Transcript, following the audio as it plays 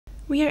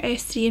We are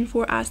S3 in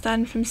Fort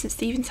Asdan from St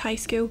Stephen's High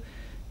School.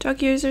 Drug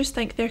users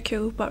think they're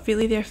cool, but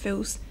really they're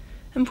fools.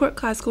 In Port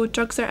Glasgow,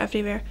 drugs are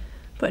everywhere,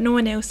 but no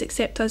one else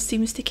except us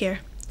seems to care.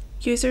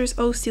 Users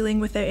all stealing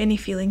without any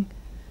feeling.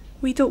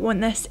 We don't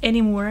want this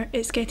anymore,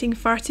 it's getting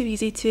far too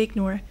easy to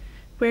ignore.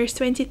 Where's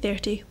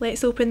 2030?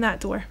 Let's open that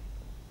door.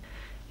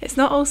 It's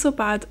not all so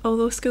bad,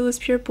 although school is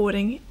pure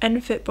boring.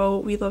 In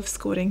football, we love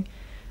scoring.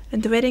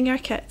 And wearing our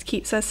kit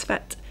keeps us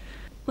fit.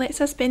 Lets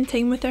us spend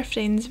time with our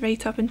friends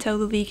right up until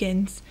the league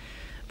ends.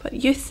 But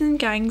youths and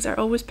gangs are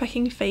always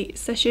picking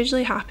fights. This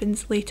usually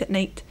happens late at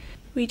night.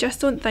 We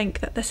just don't think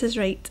that this is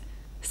right.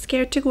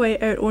 Scared to go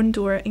out our own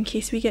door in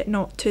case we get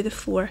knocked to the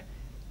floor.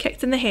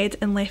 Kicked in the head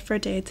and left for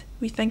dead.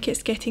 We think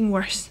it's getting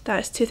worse. That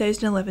is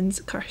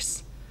 2011's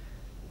curse.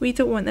 We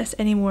don't want this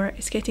anymore.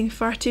 It's getting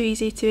far too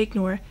easy to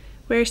ignore.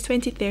 Where's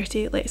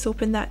 2030? Let's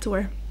open that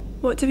door.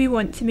 What do we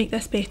want to make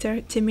this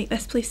better? To make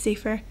this place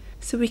safer?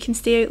 So we can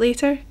stay out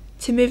later?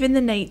 To move in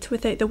the night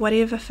without the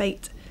worry of a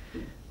fight?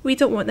 We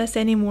don't want this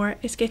anymore.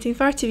 It's getting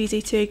far too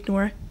easy to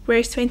ignore.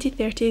 Where's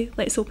 2030?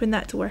 Let's open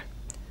that door.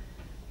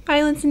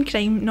 Violence and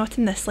crime, not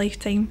in this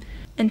lifetime.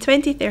 In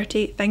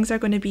 2030, things are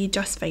going to be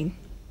just fine.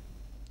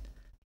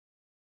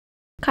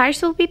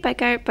 Cars will be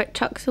bigger, but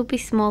trucks will be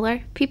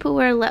smaller. People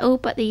were little,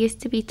 but they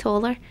used to be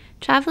taller.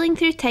 Travelling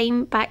through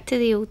time, back to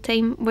the old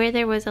time, where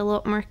there was a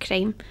lot more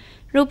crime.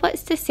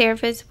 Robots to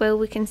serve us while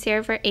we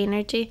conserve our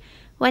energy.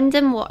 Wind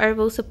and water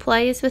will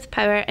supply us with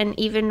power and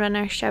even run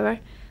our shower.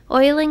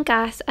 Oil and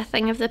gas, a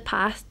thing of the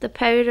past. The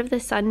power of the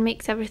sun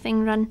makes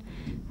everything run.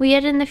 We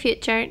are in the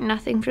future,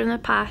 nothing from the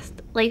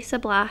past. Life's a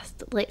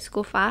blast, let's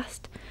go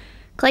fast.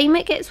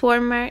 Climate gets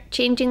warmer,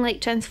 changing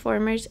like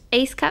transformers.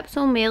 Ice caps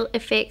will melt,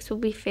 effects will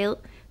be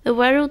felt. The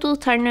world will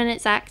turn on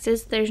its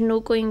axis, there's no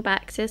going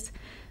back, sis.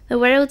 The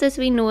world as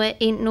we know it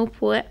ain't no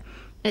poet.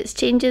 It's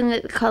changing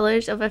like the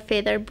colours of a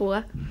feather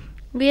boa.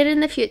 We are in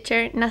the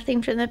future,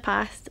 nothing from the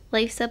past.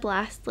 Life's a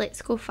blast,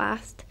 let's go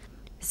fast.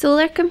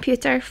 Solar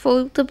computer,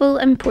 foldable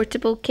and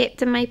portable,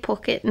 kept in my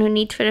pocket, no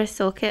need for a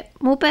socket.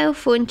 Mobile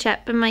phone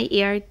chip in my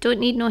ear, don't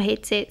need no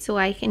headset so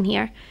I can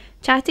hear.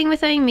 Chatting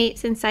with my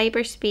mates in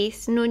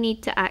cyberspace, no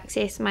need to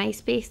access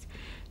MySpace.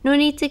 No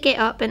need to get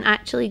up and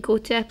actually go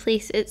to a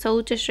place, it's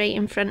all just right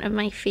in front of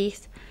my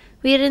face.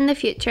 We are in the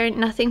future,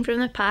 nothing from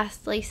the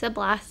past, life's a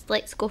blast,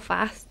 let's go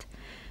fast.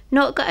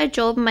 Not got a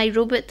job, my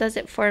robot does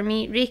it for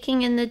me,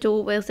 raking in the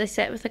dough whilst I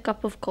sit with a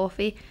cup of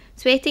coffee.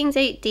 Sweating's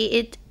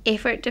outdated,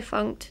 effort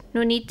defunct,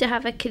 no need to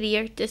have a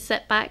career, just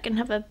sit back and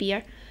have a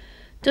beer.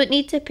 Don't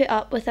need to put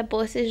up with a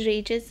boss's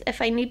rages,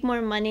 if I need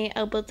more money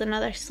I'll build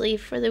another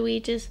slave for the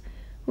wages.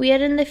 We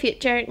are in the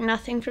future,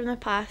 nothing from the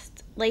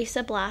past, life's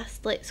a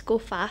blast, let's go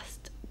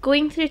fast.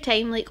 Going through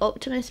time like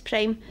Optimus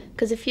Prime,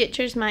 'cause the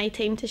future's my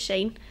time to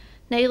shine.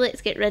 Now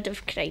let's get rid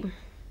of crime.